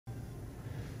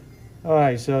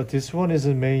Alright, so this one is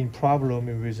the main problem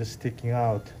with sticking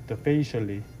out the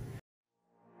facially.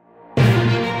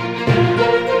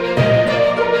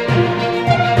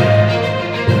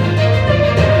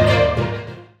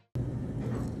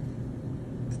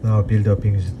 Now build up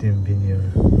in thin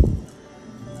veneer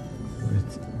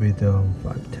with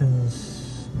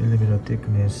 5/10 mm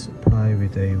thickness. Apply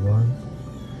with A1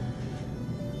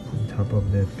 on top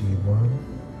of that B1.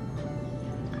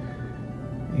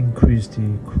 Increase the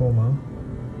chroma,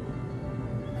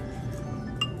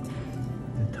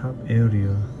 the top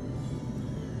area,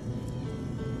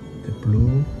 the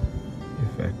blue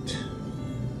effect.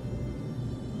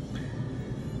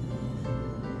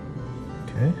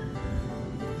 Okay.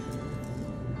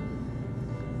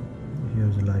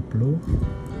 Here's the light blue.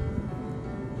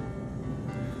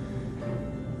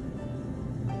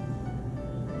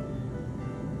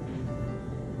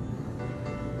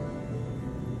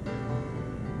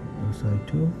 Side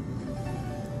too.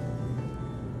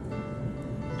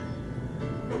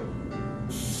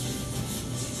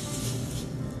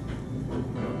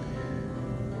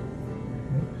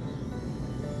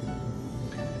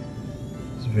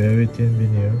 It's very thin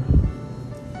veneer.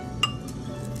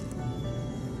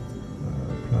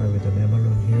 Apply with an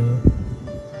emerald here.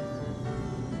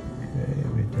 Okay,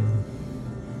 with the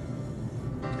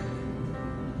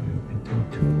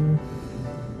UPT2.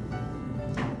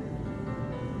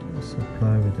 Just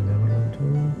apply with an emerald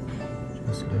tool,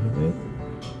 just a little bit.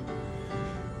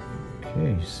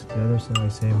 Okay, so the other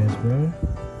side same as well.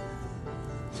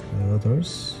 Let's try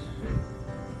others.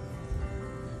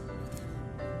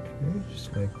 Okay, just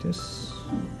like this.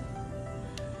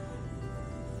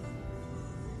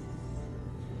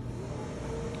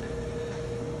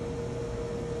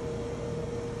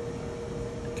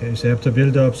 Okay, so after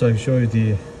build up, so I show you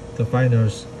the final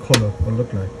color will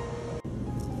look like.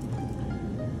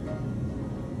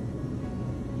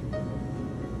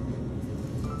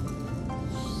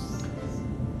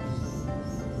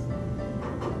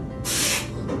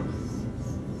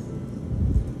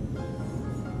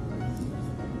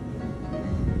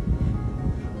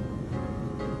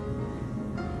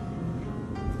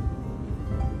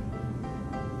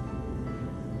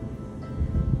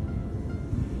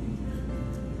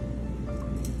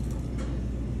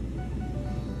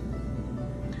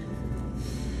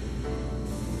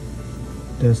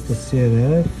 That's the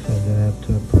CLF, and then I have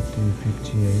to put the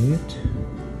 58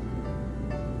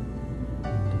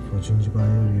 and for gingiva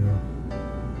area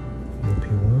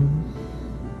UP1.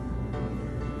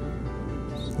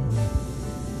 So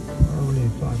probably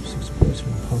 5-6%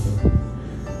 cover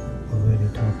already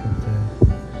top of that.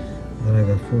 Then I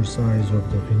got full size of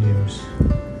the veneers.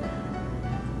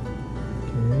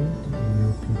 Okay, the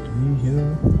UP3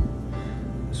 here.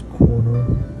 This corner,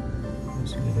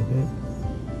 just a little bit.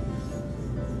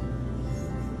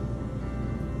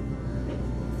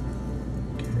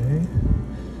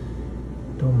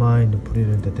 Don't mind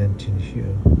putting in the dentin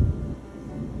here.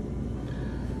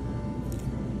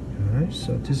 Alright,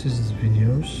 so this is the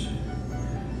veneers.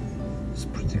 It's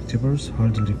predictable, it's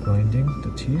hardly grinding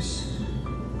the teeth.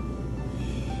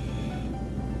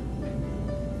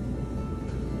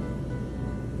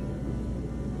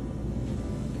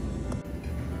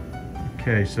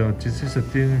 Okay, so this is a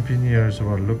thin veneers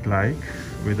what look like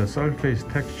with a surface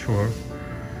texture.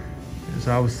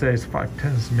 So I would say it's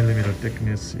 5/10 mm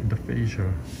thickness in the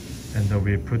fascia, and then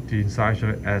we put the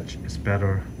incisor edge is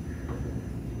better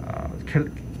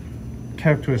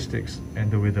characteristics.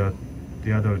 And with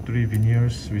the other three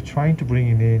veneers, we're trying to bring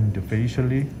it in the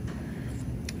facially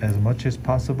as much as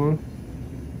possible,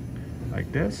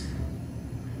 like this.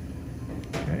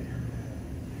 Okay,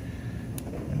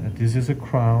 and this is a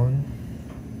crown.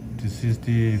 This is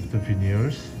the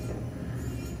veneers.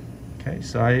 Okay,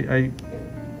 so I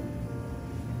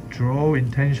draw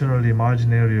intentionally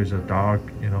margin areas are dark,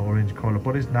 orange color,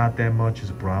 but it's not that much. It's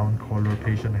brown color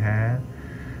patient hand,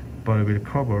 but it will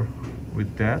cover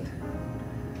with that.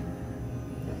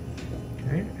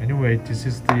 Okay, anyway, this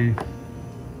is the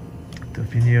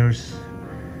veneers.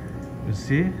 You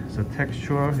see the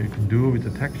texture you can do with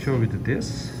the texture with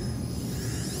this.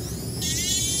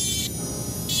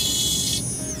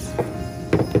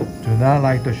 Do not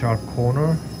like the sharp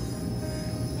corner,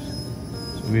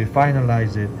 so we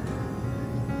finalize it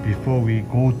before we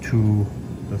go to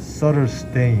the subtle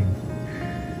stain,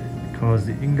 because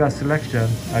the ingot selection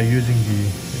are using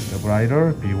the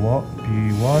brighter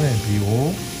B1 and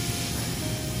BO.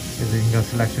 The ingot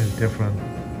selection is different,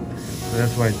 so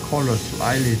that's why color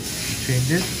slightly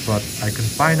changes, but I can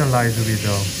finalize with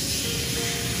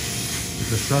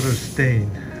the subtle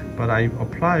stain. But I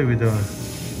apply with a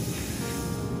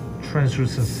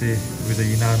translucency with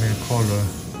the enamel color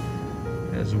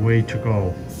is way to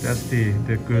go. That's the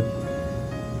good,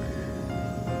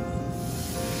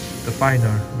 the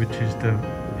finer, which is the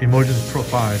emulsion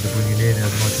profile, to bring it in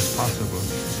as much as possible.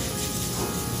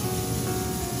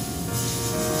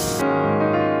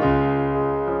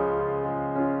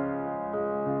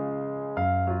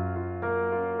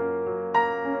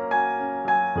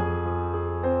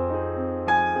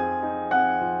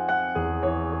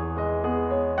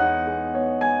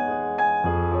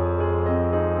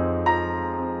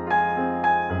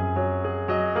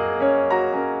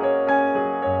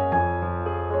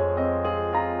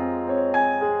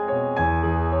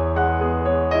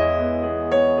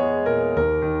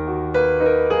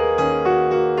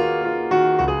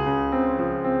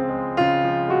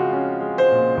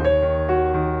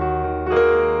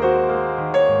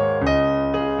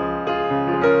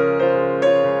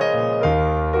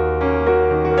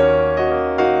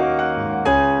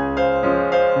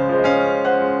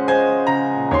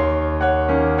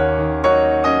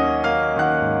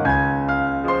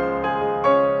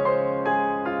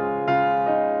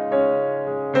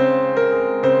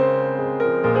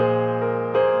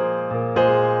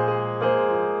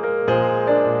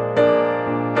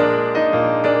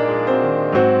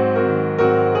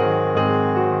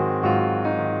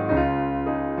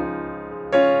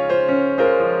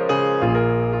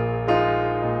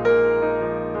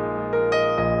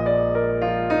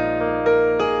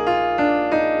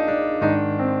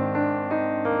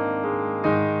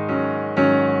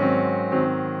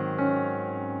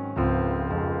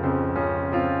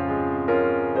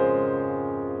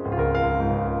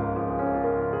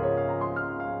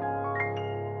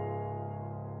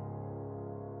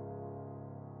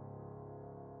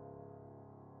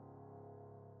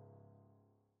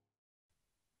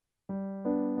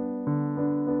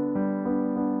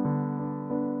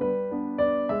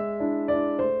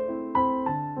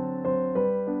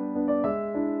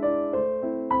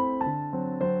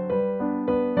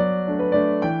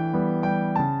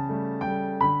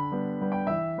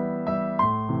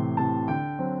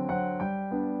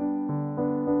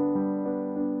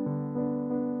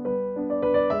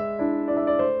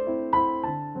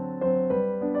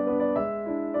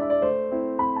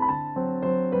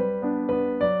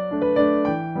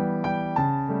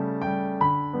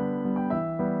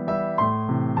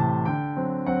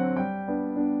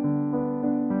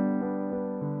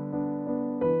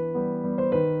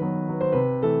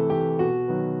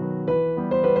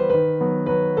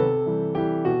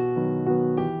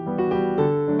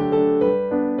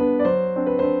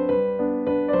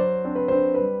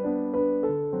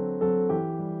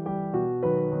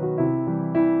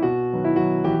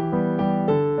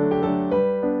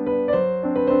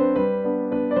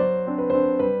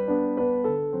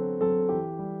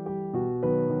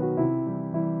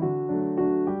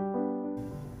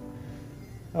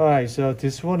 Alright, so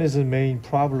this one is the main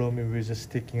problem with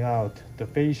sticking out, the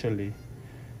facially.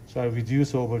 So I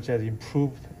reduced overjet,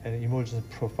 improved an emulsion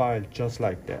profile just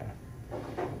like that.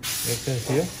 Make sense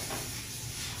here?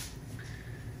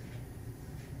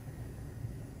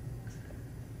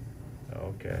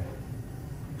 Okay,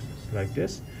 like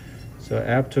this. So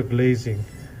after glazing,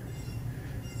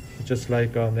 just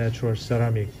like a natural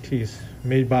ceramic piece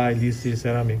made by Lisi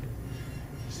Ceramic.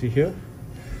 See here?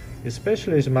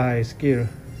 Especially is my skill.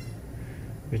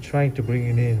 We're trying to bring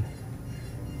it in.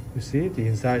 You see the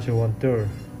inside is 1/3.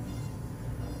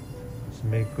 Let's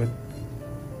make good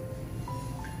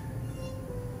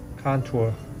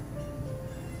contour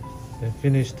and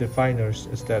finish the finer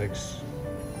aesthetics.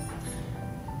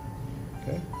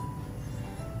 Okay.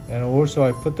 And also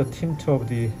I put the tint of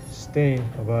the stain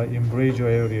about embrasure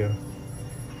area.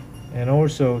 And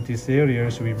also these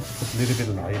areas we put a little bit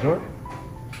lighter.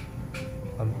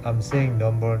 I'm saying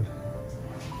number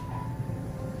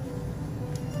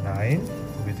 9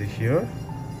 with here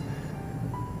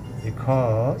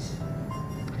because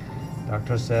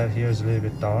doctor said here is a little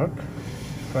bit dark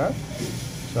prep,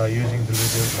 so I'm using the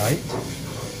little bit light.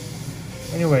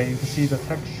 Anyway, you can see the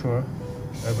texture,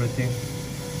 everything,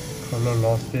 color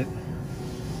lost it,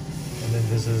 and then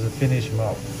this is a finished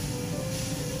mouth.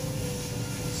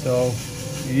 So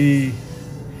we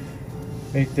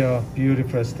make the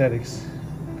beautiful aesthetics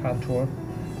contour,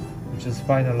 which is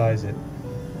finalize it.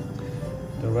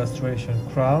 The restoration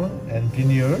crown and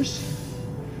veneers,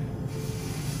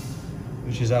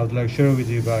 which is I would like to share with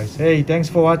you guys. Hey, thanks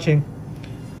for watching.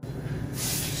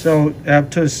 So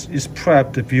after it's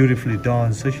prepped, beautifully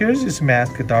done. So here's this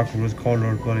mask, dark rose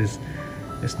color, but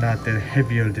it's not that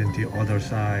heavier than the other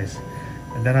size.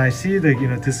 And then I see the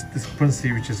this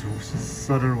discrepancy, which is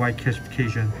subtle white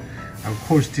calcification Of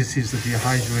course, this is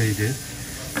dehydrated,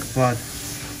 but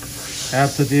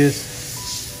after this,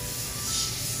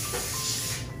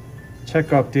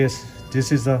 check out this.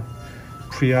 This is a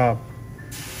pre-op,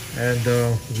 and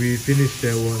we finished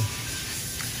that one.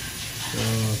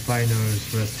 Final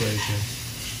restoration.